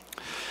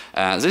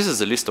 This is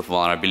the list of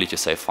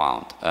vulnerabilities I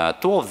found.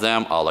 2 of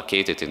them are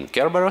located in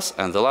Kerberos,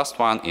 and the last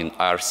one in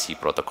IRC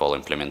protocol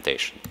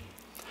implementation.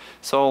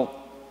 So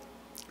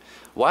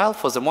while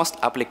for the most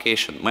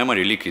application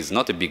memory leak is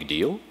not a big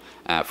deal,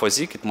 for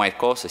Zeek it might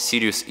cause a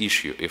serious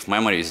issue if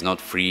memory is not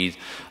freed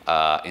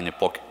in a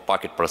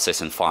packet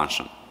processing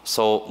function.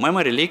 So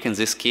memory leak in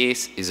this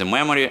case is a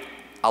memory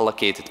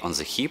allocated on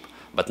the heap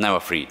but never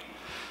freed.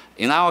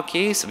 In our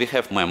case we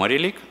have memory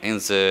leak in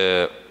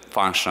the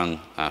function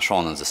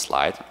shown on the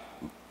slide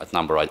at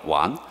number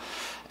 1.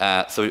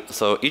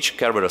 So each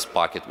Kerberos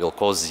packet will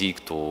cause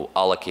Zeek to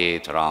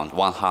allocate around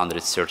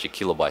 130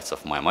 kilobytes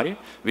of memory,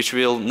 which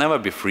will never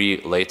be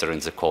free later in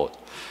the code.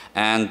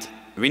 And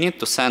we need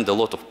to send a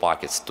lot of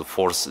packets to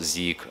force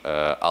Zeek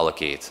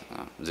allocate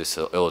this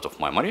a lot of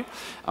memory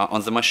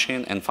on the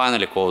machine, and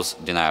finally cause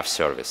deny of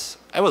service.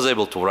 I was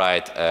able to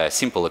write a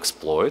simple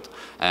exploit,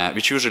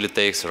 which usually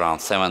takes around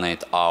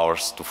 7-8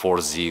 hours to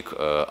force Zeek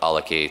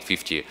allocate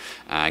 50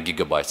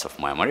 gigabytes of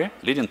memory,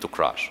 leading to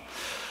crash.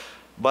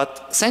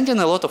 But sending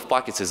a lot of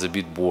packets is a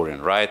bit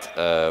boring, right?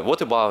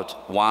 What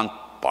about one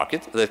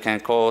packet that can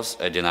cause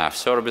a deny of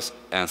service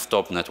and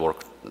stop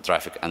network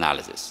traffic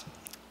analysis?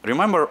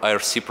 Remember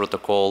IRC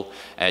protocol?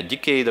 A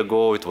decade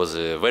ago, it was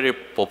a very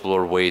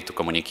popular way to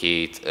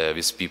communicate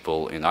with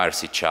people in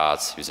IRC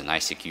chats using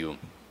ICQ.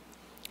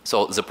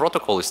 So the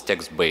protocol is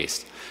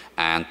text-based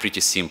and pretty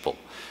simple.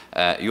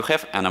 You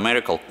have a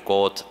numerical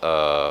code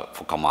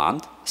for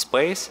command,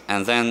 space,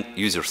 and then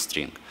user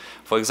string.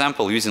 For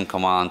example, using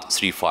command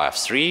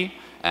 353,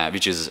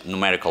 which is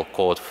numerical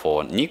code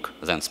for nick,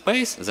 then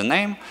space, the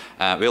name,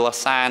 will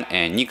assign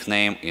a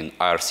nickname in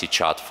IRC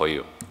chat for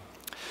you.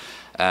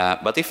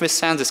 But if we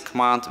send this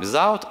command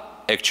without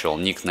actual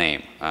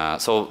nickname,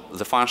 so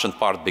the function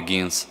part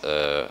begin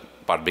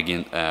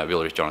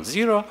will return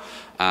 0,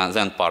 and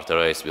then part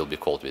arrays will be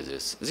called with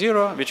this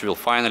 0, which will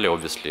finally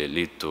obviously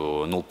lead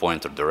to null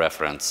pointer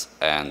dereference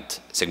and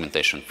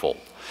segmentation fault.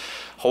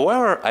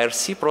 However,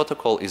 IRC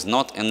protocol is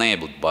not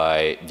enabled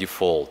by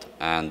default,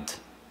 and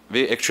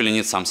we actually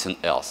need something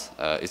else.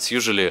 It's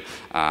usually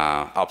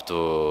up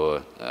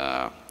to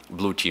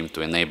blue team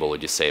to enable or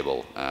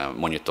disable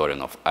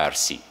monitoring of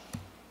IRC.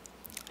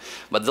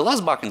 But the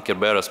last bug in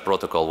Kerberos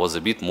protocol was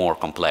a bit more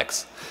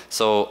complex.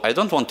 So I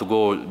don't want to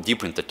go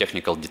deep into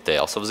technical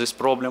details of this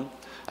problem.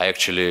 I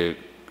actually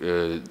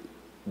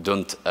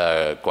don't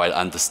quite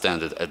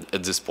understand it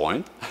at this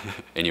point,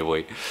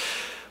 anyway.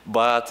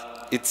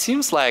 But it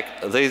seems like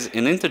there is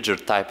an integer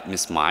type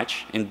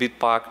mismatch in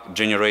bitpack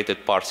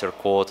generated parser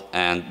code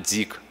and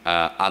Zeek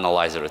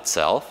analyzer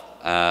itself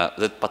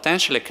that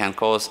potentially can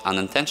cause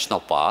unintentional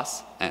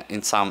pass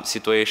in some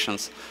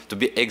situations to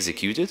be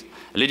executed,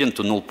 leading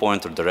to null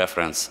pointer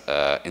dereference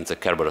in the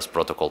Kerberos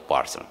protocol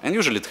parser. And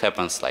usually it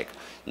happens like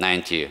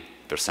 90%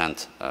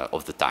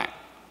 of the time.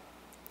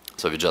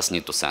 So we just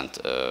need to send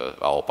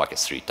our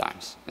packets 3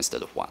 times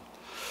instead of 1.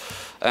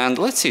 And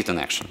let's see it in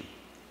action.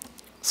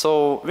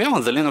 So we are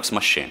on the Linux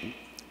machine.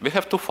 We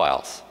have 2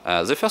 files.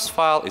 The first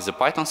file is a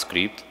Python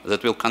script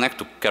that will connect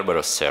to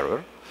Kerberos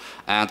server,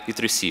 and it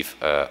receives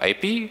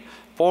IP,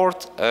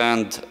 port,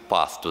 and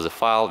path to the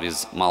file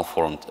with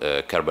malformed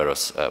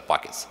Kerberos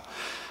packets.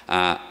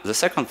 The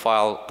second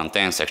file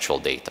contains actual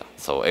data,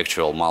 so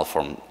actual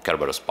malformed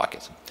Kerberos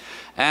packet.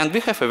 And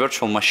we have a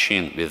virtual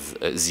machine with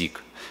Zeek.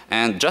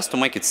 And just to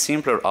make it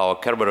simpler, our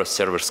Kerberos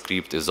server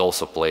script is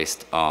also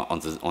placed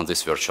on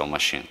this virtual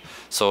machine.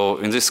 So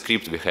in this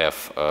script, we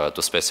have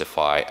to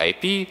specify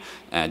IP,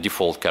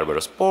 default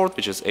Kerberos port,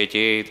 which is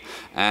 88,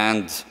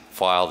 and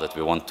file that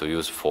we want to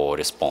use for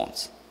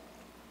response.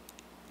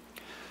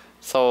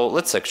 So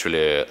let's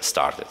actually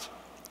start it.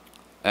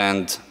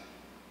 And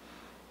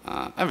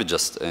I will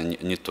just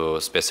need to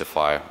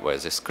specify where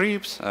the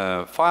script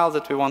file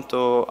that we want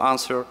to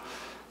answer.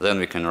 Then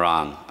we can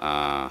run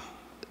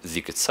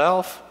Zeek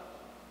itself.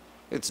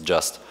 It's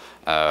just,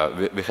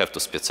 we have to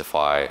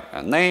specify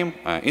a name,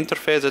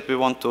 interface that we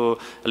want to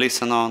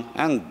listen on,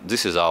 and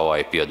this is our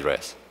IP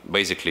address.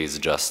 Basically, it's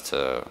just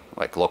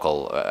like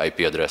local IP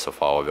address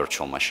of our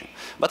virtual machine.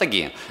 But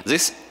again,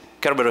 this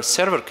Kerberos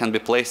server can be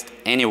placed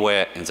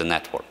anywhere in the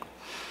network.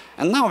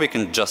 And now we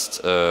can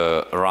just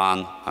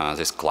run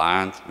this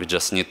client. We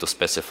just need to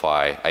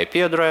specify IP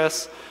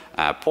address,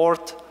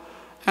 port,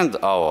 and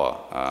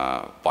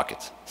our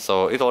packet.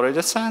 So it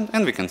already sent,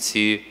 and we can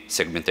see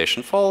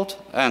segmentation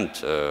fault and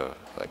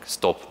like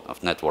stop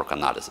of network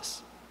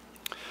analysis.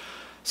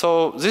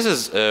 So this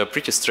is a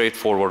pretty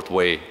straightforward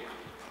way.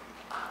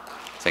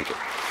 Thank you.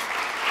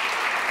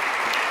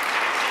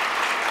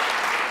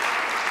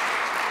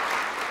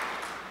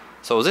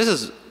 So this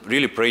is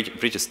really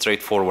pretty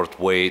straightforward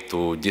way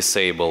to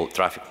disable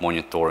traffic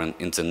monitoring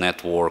in the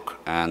network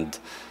and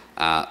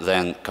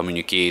then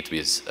communicate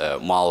with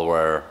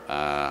malware,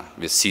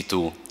 with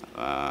C2,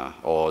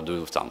 or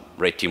do some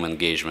red team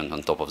engagement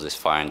on top of this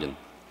finding.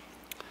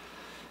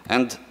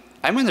 And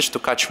I managed to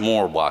catch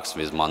more bugs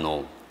with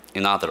Manul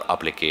in other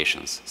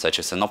applications, such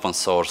as an open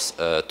source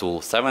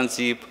tool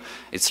 7-zip,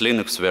 its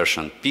Linux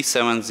version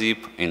P7-zip,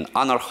 in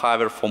Honor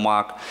for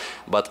Mac.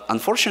 But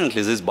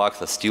unfortunately, these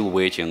bugs are still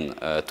waiting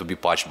to be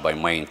patched by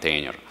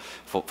maintainer.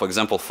 For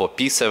example, for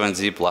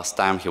P7-zip, last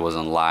time he was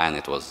online,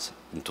 it was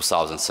in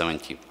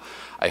 2017.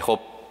 I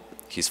hope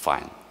he's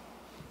fine.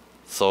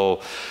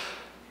 So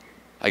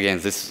again,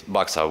 these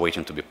bugs are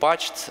waiting to be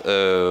patched.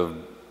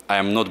 I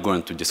am not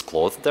going to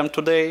disclose them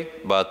today,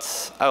 but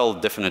I will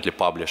definitely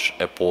publish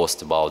a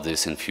post about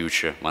this in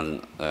future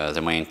when the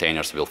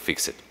maintainers will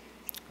fix it.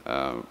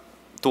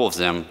 2 of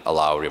them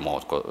allow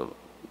remote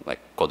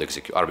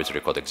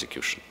arbitrary code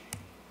execution.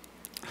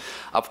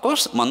 Of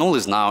course, Manul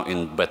is now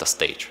in beta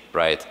stage,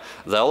 right?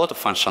 There are a lot of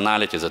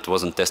functionality that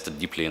wasn't tested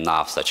deeply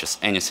enough, such as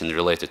anything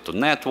related to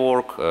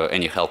network,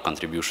 any help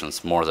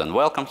contributions more than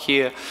welcome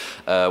here.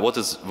 What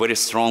is very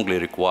strongly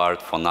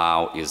required for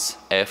now is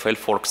AFL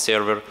fork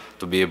server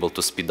to be able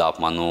to speed up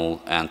Manul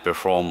and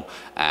perform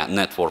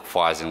network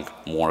fuzzing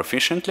more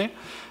efficiently.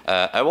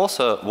 I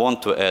also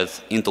want to add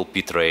Intel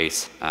P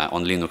trace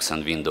on Linux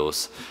and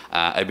Windows.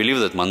 I believe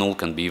that Manul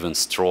can be even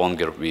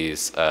stronger with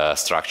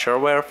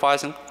structure-aware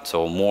fuzzing,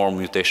 so more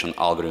mutation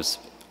algorithms,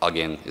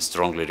 again, is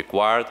strongly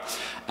required.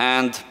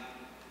 And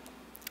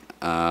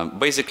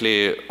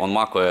basically, on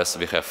macOS,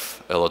 we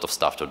have a lot of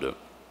stuff to do.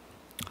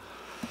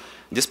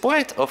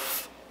 Despite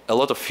of a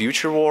lot of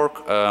future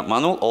work,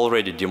 Manul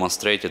already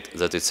demonstrated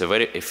that it's a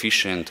very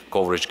efficient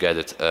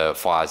coverage-guided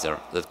fuzzer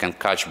that can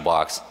catch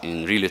bugs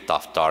in really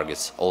tough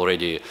targets,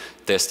 already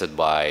tested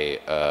by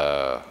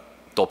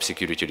top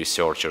security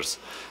researchers.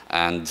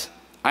 And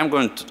I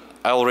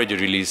already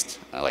released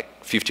like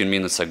 15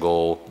 minutes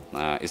ago,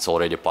 it's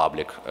already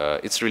public.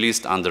 It's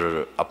released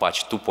under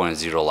Apache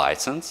 2.0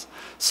 license.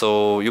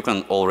 So you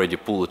can already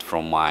pull it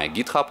from my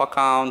GitHub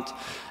account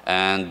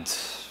and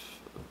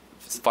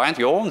find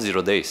your own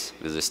 0 days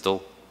with this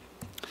tool.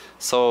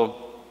 So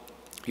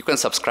you can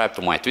subscribe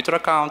to my Twitter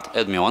account,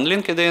 add me on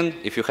LinkedIn.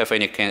 If you have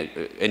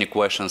any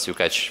questions, you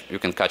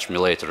can catch me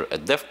later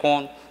at DEF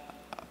CON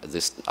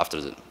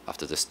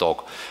after this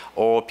talk,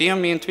 or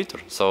PM me on Twitter.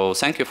 So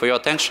thank you for your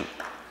attention.